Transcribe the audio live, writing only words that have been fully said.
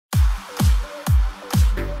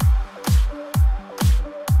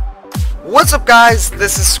What's up guys,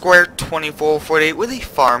 this is Square2448 with a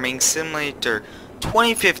Farming Simulator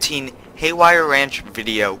 2015 Haywire Ranch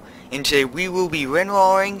video, and today we will be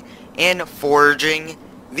windrowing and foraging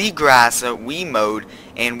the grass that we mowed,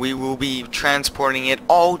 and we will be transporting it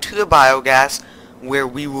all to the biogas where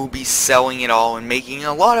we will be selling it all and making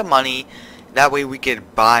a lot of money. That way we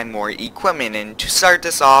could buy more equipment. And to start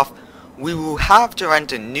this off, we will have to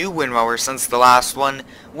rent a new windrower since the last one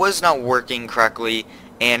was not working correctly.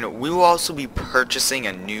 And we will also be purchasing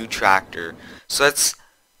a new tractor. So let's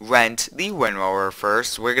rent the windrower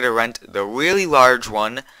first. We're going to rent the really large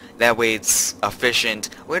one. That way it's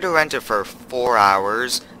efficient. We're going to rent it for 4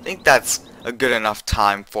 hours. I think that's a good enough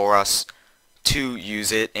time for us to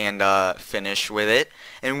use it and finish with it.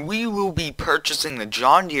 And we will be purchasing the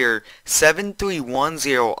John Deere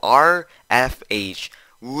 7310RFH.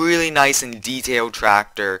 Really nice and detailed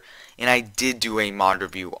tractor. And I did do a mod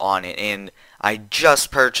review on it. And I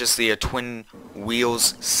just purchased the twin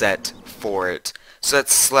wheels set for it. So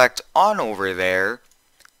let's select on over there.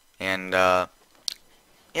 And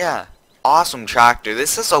yeah, awesome tractor.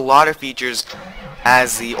 This has a lot of features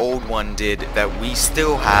as the old one did that we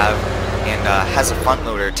still have, and has a front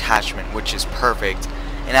loader attachment, which is perfect.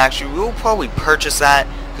 And actually we'll probably purchase that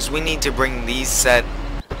because we need to bring these set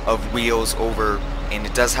of wheels over, and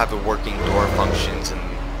it does have the working door functions and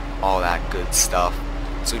all that good stuff.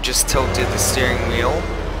 So just tilted the steering wheel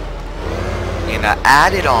and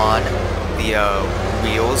added on the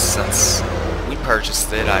wheels since we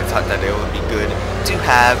purchased it. I thought that it would be good to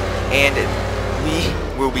have, and we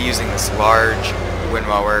will be using this large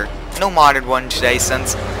windrower. No modded one today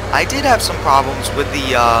since I did have some problems with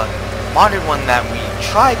the modded one that we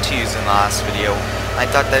tried to use in the last video. I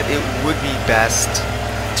thought that it would be best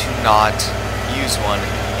to not use one.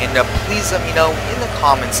 And please let me know in the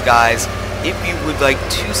comments, guys, if you would like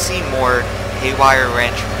to see more Haywire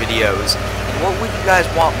Ranch videos, and what would you guys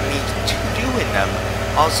want me to do in them.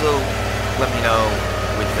 Also, let me know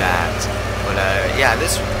with that. But yeah,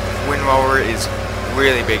 this windrower is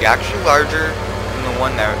really big, actually larger than the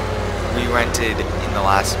one that we rented in the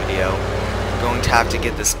last video. I'm going to have to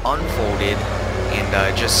get this unfolded and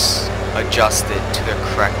just adjust it to the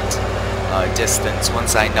correct distance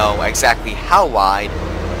once I know exactly how wide.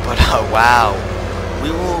 But wow, we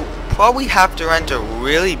will probably have to rent a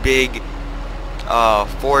really big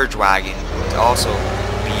forage wagon to also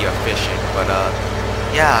be efficient. But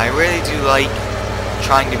yeah, I really do like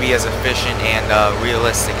trying to be as efficient and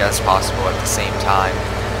realistic as possible at the same time.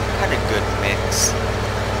 Kind of good mix.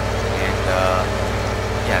 And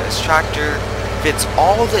yeah, this tractor fits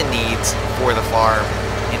all the needs for the farm,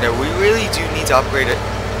 and we really do need to upgrade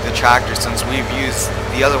the tractor since we've used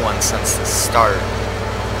the other one since the start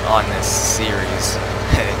on this series.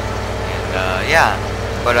 Yeah,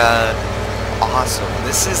 but awesome.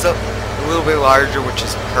 This is a little bit larger, which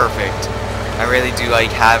is perfect. I really do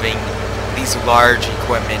like having these large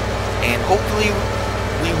equipment, and hopefully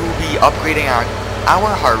we will be upgrading our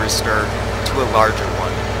harvester to a larger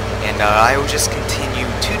one. And I will just continue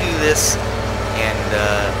to do this, and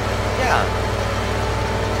yeah.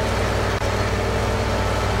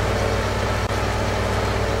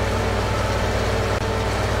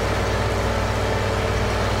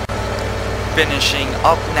 Finishing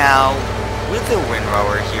up now with the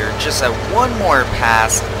windrower here, just at one more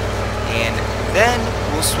pass, and then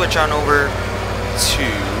we'll switch on over to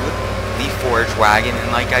the forage wagon.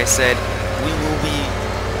 And like I said, we will be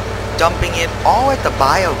dumping it all at the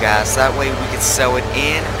biogas. That way we can sell it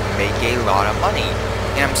and make a lot of money.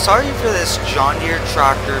 And I'm sorry for this John Deere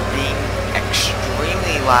tractor being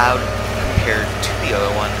extremely loud compared to the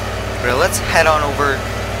other one, but let's head on over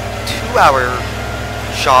to our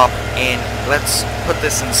shop and let's put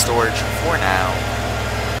this in storage for now.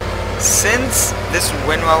 Since this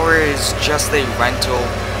windrower is just a rental,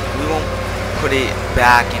 we won't put it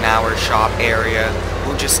back in our shop area.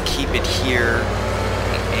 We'll just keep it here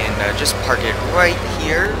and just park it right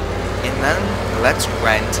here, and then let's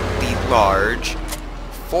rent the large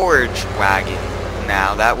forage wagon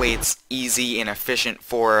now. That way it's easy and efficient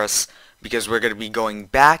for us because we're going to be going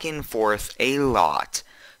back and forth a lot.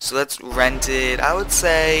 So let's rent it, I would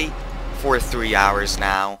say, for 3 hours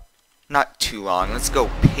now. Not too long. Let's go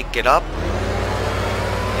pick it up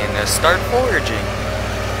and start foraging.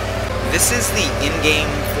 This is the in-game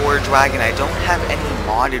forage wagon. I don't have any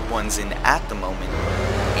modded ones in at the moment.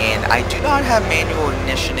 And I do not have manual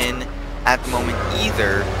ignition in at the moment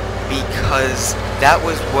either, because that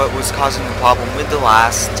was what was causing the problem with the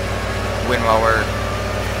last windrower.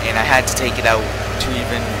 And I had to take it out to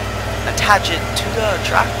even attach it to the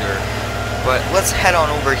tractor. But let's head on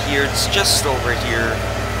over here. It's just over here,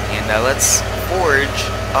 and let's forge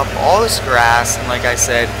up all this grass, and like I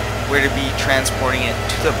said, we're to be transporting it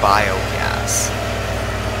to the biogas,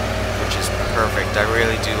 which is perfect. I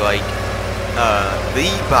really do like the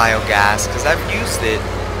biogas because I've used it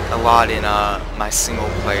a lot in my single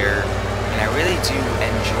player, and I really do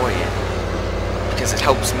enjoy it because it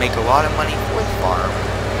helps make a lot of money for the farm.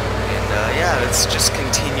 And yeah, let's just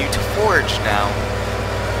continue to forage now.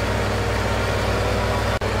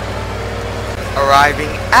 Arriving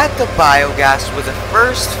at the biogas with the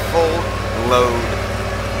first full load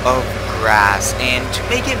of grass, and to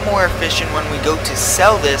make it more efficient when we go to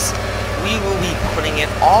sell this, we will be putting it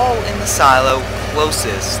all in the silo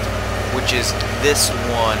closest, which is this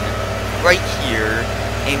one right here,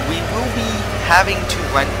 and we will be having to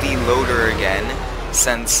rent the loader again,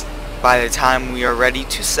 since by the time we are ready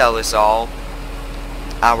to sell this all,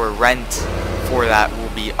 our rent for that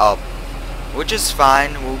will be up, which is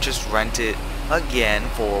fine. We'll just rent it again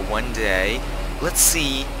for one day. Let's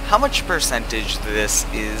see how much percentage this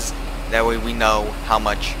is, that way we know how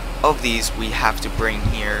much of these we have to bring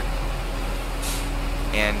here.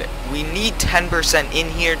 And we need 10% in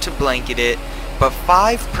here to blanket it, but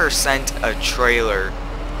 5% a trailer.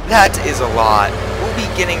 That is a lot. We'll be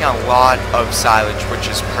getting a lot of silage, which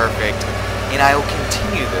is perfect, and I will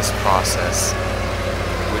continue this process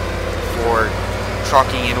for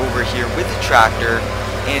trucking it over here with the tractor.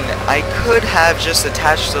 And I could have just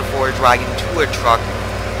attached the forage wagon to a truck,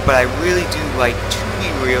 but I really do like to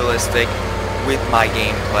be realistic with my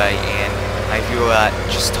gameplay, and I feel that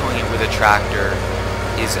just towing it with a tractor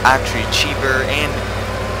is actually cheaper and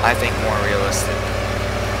I think more realistic.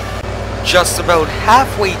 Just about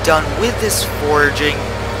halfway done with this foraging,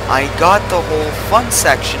 I got the whole front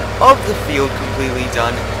section of the field completely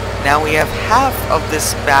done. Now we have half of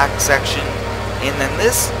this back section, and then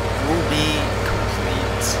this will be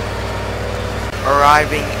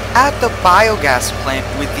arriving at the biogas plant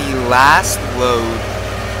with the last load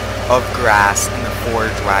of grass in the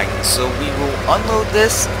forage wagon. So we will unload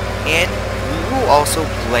this, and we will also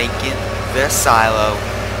blanket the silo,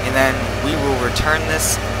 and then we will return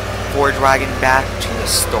this forage wagon back to the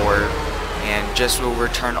store, and just will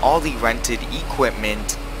return all the rented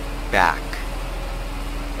equipment back.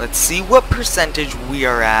 Let's see what percentage we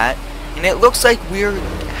are at, and it looks like we're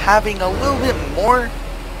having a little bit more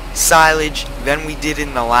silage than we did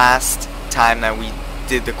in the last time that we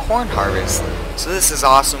did the corn harvest. So this is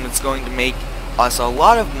awesome. It's going to make us a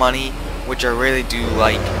lot of money, which I really do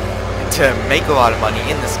like to make a lot of money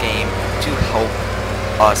in this game to help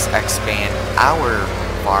us expand our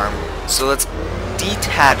farm. So let's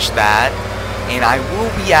detach that, and I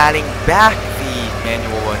will be adding back the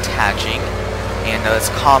manual attaching, and let's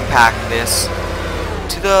compact this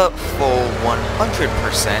to the full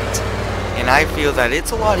 100%. And I feel that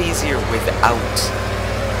it's a lot easier without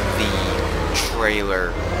the trailer,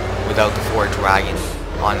 without the forage wagon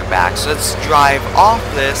on the back. So let's drive off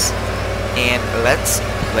this, and let's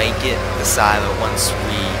blanket the silo once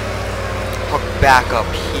we hook back up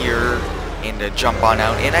here and jump on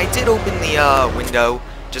out. And I did open the window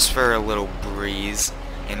just for a little breeze,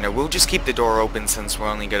 and we'll just keep the door open since we're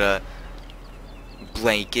only gonna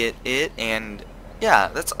blanket it. And yeah,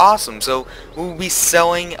 that's awesome. So we'll be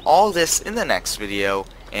selling all this in the next video,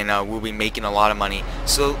 and we'll be making a lot of money.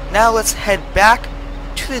 So now let's head back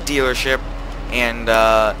to the dealership and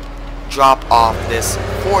drop off this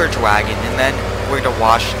forage wagon, and then we're going to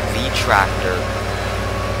wash the tractor.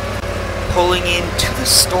 Pulling into the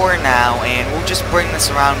store now, and we'll just bring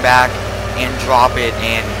this around back and drop it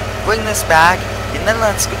and bring this back, and then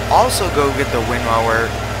let's also go get the windmower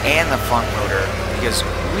and the front loader, because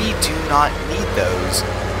we do not need those,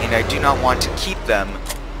 and I do not want to keep them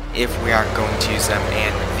if we aren't going to use them,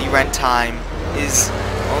 and the rent time is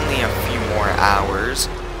only a few more hours.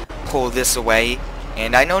 Pull this away,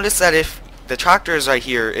 and I noticed that if the tractor is right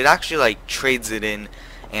here, it actually like trades it in,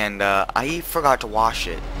 and I forgot to wash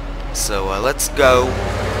it. So let's go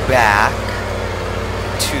back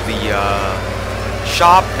to the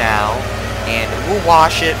shop now, and we'll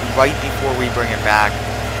wash it right before we bring it back,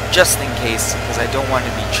 just in case, because I don't want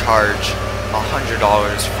to be charged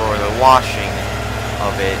 $100 for the washing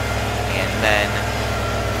of it. And then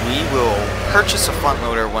we will purchase a front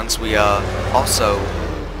loader once we also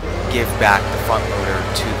give back the front loader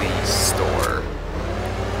to the store.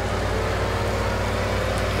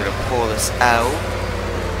 I'm gonna pull this out.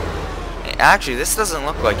 Actually, this doesn't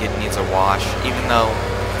look like it needs a wash, even though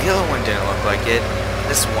the other one didn't look like it.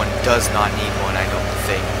 This one does not need one, I don't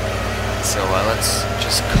think. So let's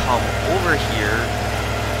just come over here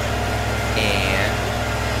and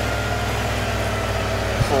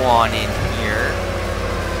pull on in here.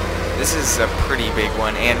 This is a pretty big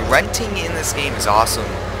one, and renting in this game is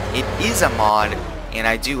awesome. It is a mod, and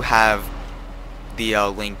I do have the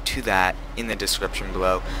link to that in the description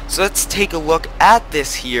below. So let's take a look at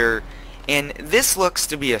this here, and this looks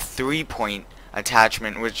to be a 3-point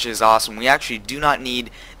attachment, which is awesome. We actually do not need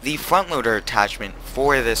the front loader attachment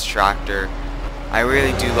for this tractor. I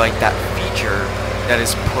really do like that feature that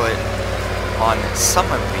is put on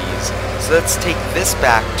some of these. So let's take this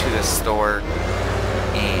back to the store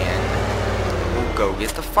and we'll go get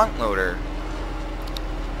the front loader.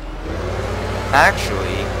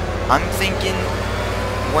 Actually, I'm thinking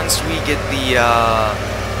once we get the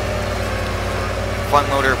front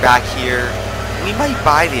loader back here, we might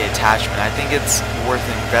buy the attachment. I think it's worth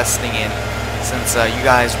investing in, since you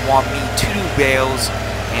guys want me to do bales,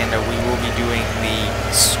 and we will be doing the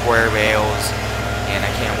square bales, and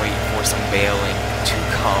I can't wait for some baling to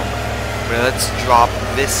come. But let's drop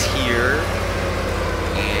this here,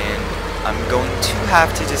 and I'm going to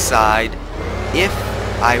have to decide if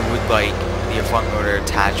I would like the front loader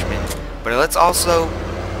attachment. But let's also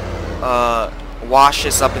wash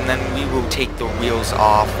this up, and then we will take the wheels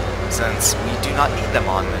off, since we do not need them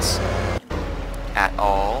on this at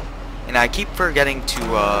all. And I keep forgetting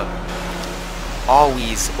to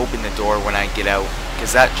always open the door when I get out,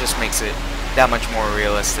 because that just makes it that much more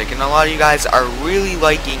realistic. And a lot of you guys are really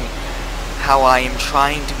liking how I am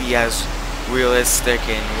trying to be as realistic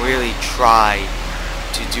and really try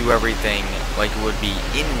to do everything like it would be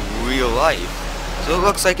in real life. So it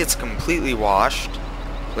looks like it's completely washed.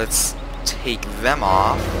 Let's take them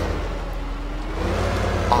off.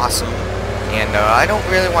 Awesome. And I don't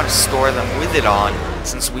really want to store them with it on,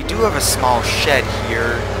 since we do have a small shed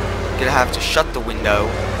here. Gonna have to shut the window,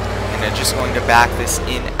 and I'm just going to back this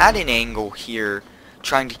in at an angle here,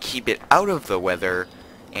 trying to keep it out of the weather.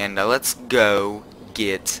 And let's go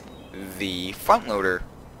get the front loader,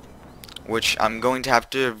 which I'm going to have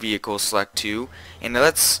to vehicle select to. And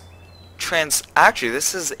let's actually,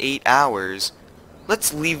 this is 8 hours.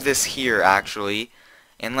 Let's leave this here actually,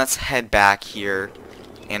 and let's head back here,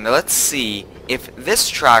 and let's see if this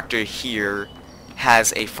tractor here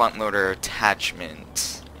has a front loader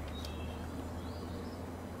attachment.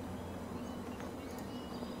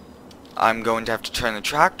 I'm going to have to turn the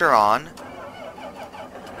tractor on.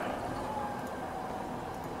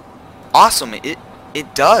 Awesome, it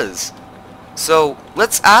does. So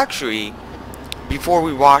let's actually, before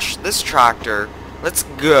we wash this tractor, let's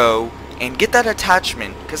go and get that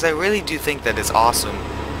attachment, because I really do think that is awesome.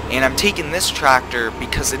 And I'm taking this tractor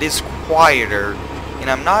because it is quieter, and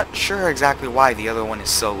I'm not sure exactly why the other one is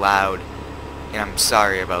so loud, and I'm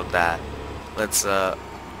sorry about that. Let's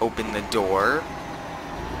open the door.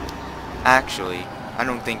 Actually, I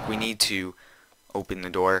don't think we need to open the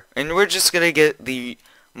door, and we're just gonna get the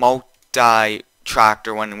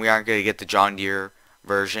multi-tractor one, and we aren't gonna get the John Deere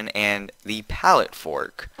version and the pallet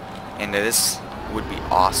fork, and this would be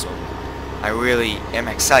awesome. I really am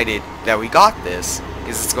excited that we got this,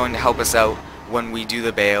 because it's going to help us out when we do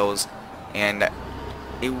the bales, and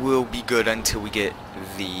it will be good until we get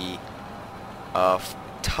the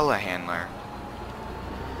telehandler.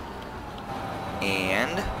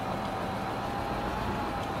 And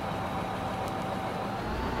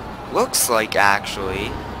looks like actually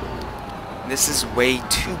this is way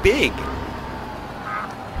too big.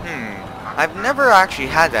 I've never actually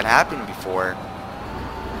had that happen before.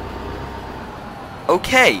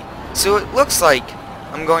 Okay, so it looks like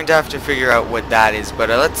I'm going to have to figure out what that is, but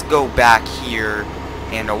let's go back here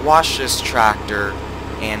and wash this tractor,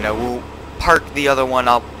 and we'll park the other one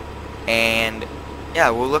up, and yeah,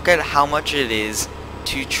 we'll look at how much it is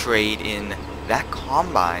to trade in that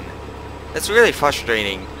combine. That's really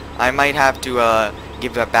frustrating. I might have to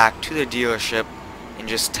give that back to the dealership and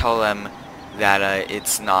just tell them that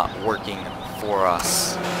it's not working for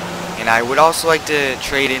us. And I would also like to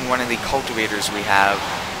trade in one of the cultivators we have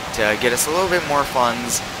to get us a little bit more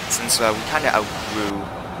funds, since we kind of outgrew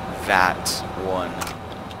that one.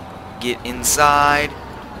 Get inside,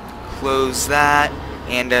 close that,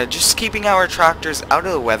 and just keeping our tractors out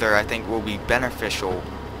of the weather I think will be beneficial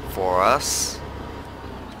for us.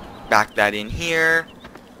 Back that in here.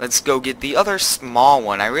 Let's go get the other small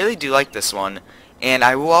one. I really do like this one. And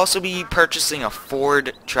I will also be purchasing a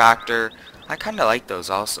Ford tractor. I kind of like those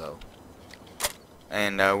also.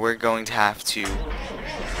 And we're going to have to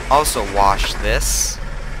also wash this.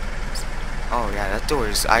 Oh yeah, that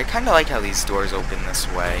door's... I kind of like how these doors open this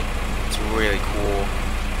way. It's really cool.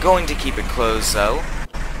 Going to keep it closed though.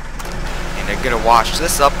 And I'm going to wash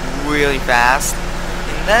this up really fast.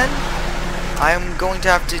 And then I'm going to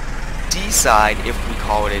have to decide if we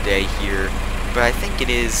call it a day here. But I think it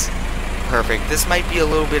is perfect. This might be a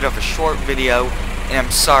little bit of a short video, and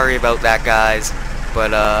I'm sorry about that, guys.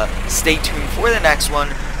 But stay tuned for the next one,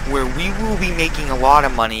 where we will be making a lot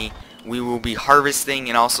of money. We will be harvesting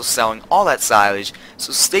and also selling all that silage.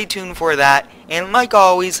 So stay tuned for that, and like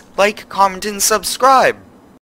always, like, comment, and subscribe.